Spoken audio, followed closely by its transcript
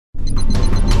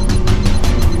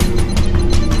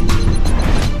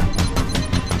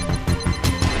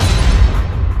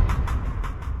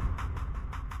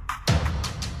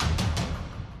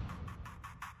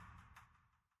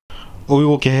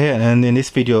Walker here, and in this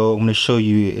video I'm going to show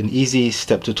you an easy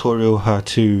step tutorial how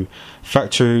to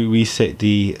factory reset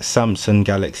the Samsung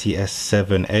Galaxy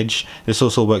S7 Edge. This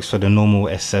also works for the normal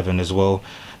S7 as well.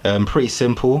 Pretty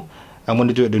simple. I'm going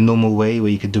to do it the normal way where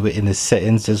you could do it in the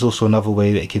settings. There's also another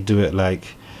way that you could do it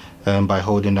like by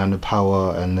holding down the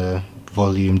power and the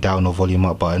volume down or volume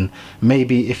up button.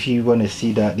 Maybe if you want to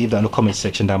see that, leave that in the comment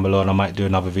section down below and I might do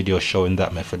another video showing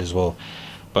that method as well.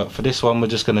 But for this one we're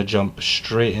just going to jump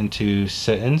straight into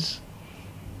settings.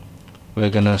 We're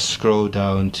going to scroll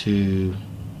down to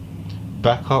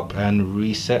backup and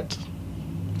reset,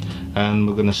 and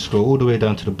we're going to scroll all the way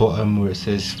down to the bottom where it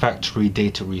says factory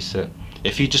data reset.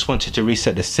 If you just wanted to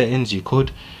reset the settings you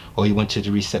could, or you wanted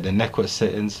to reset the network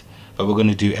settings, but we're going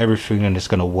to do everything and it's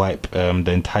going to wipe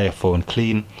the entire phone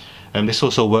clean. This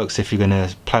also works if you're going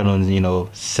to plan on, you know,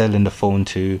 selling the phone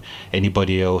to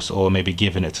anybody else or maybe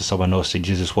giving it to someone else and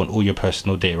you just want all your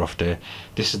personal data off there.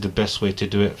 This is the best way to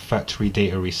do it, factory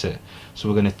data reset. So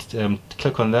we're going to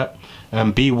click on that.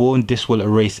 Be warned, this will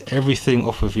erase everything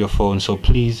off of your phone, so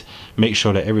please make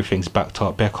sure that everything's backed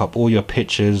up. Back up all your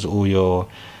pictures, all your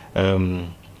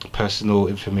personal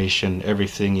information,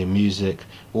 everything, your music,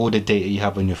 all the data you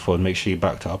have on your phone. Make sure you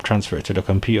backed it up, transfer it to the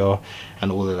computer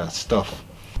and all of that stuff.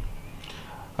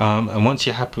 And once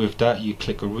you're happy with that, you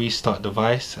click a restart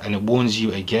device and it warns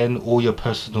you again, all your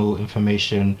personal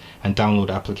information and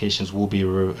download applications will be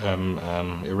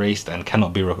erased and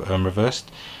cannot be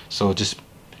reversed. So just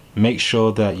make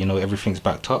sure that you know everything's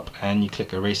backed up and you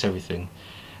click erase everything,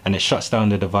 and it shuts down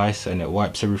the device and it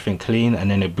wipes everything clean,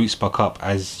 and then it boots back up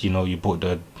as you know you bought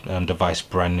the device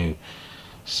brand new.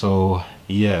 So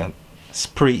yeah, it's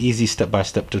pretty easy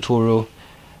step-by-step tutorial.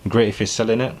 Great if you're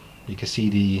selling it. You can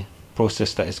see the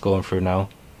process that it's going through now.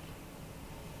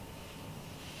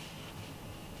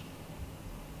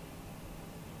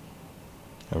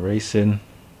 Erasing.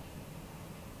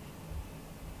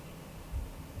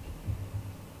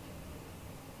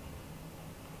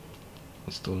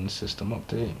 Installing the system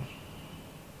update.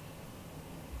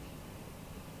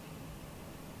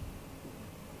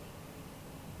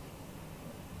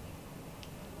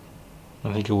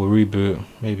 I think it will reboot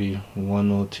maybe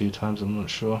 1 or 2 times, I'm not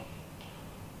sure.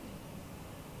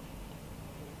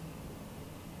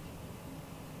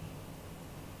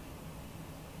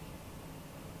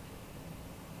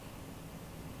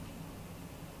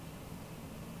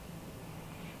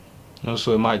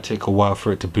 Also, it might take a while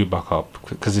for it to boot back up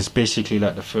because it's basically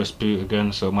like the first boot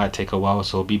again, so it might take a while,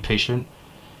 so be patient.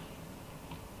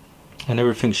 And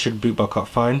everything should boot back up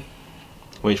fine.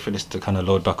 Wait for this to kind of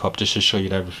load back up just to show you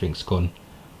that everything's gone.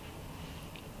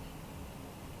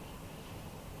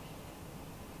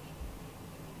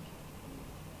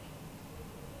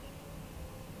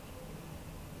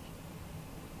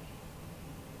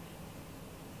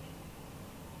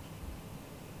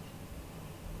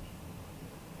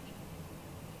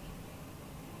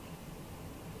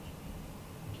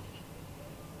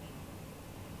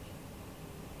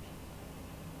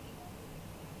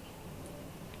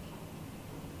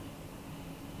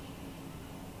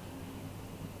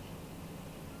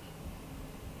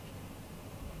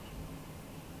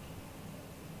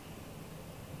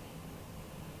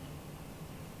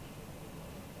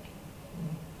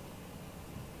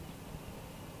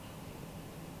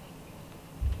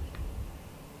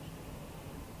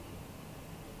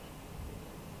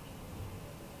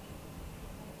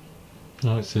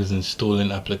 Now it says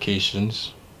installing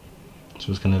applications,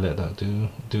 so it's going to let that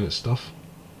do its stuff.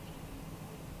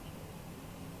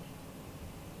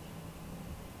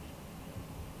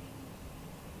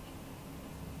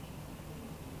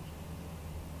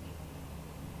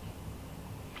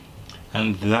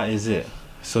 And that is it.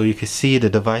 So you can see the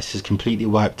device is completely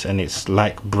wiped and it's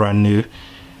like brand new.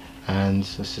 And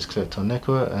let's just click on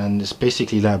network, and it's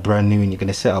basically like brand new, and you're going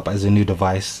to set up as a new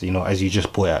device, you know, as you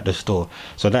just bought it at the store.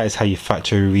 So that is how you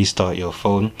factory restart your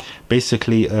phone.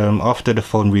 Basically after the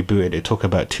phone rebooted, it took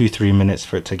about 2-3 minutes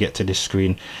for it to get to this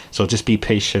screen, so just be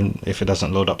patient. If it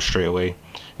doesn't load up straight away,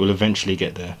 we'll eventually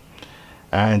get there.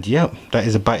 And yeah, that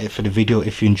is about it for the video.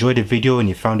 If you enjoyed the video and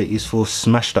you found it useful,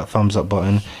 smash that thumbs up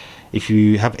button. If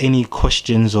you have any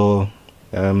questions or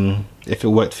if it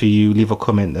worked for you, leave a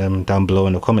comment down below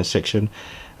in the comment section.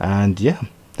 And yeah,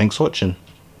 thanks for watching.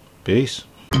 Peace.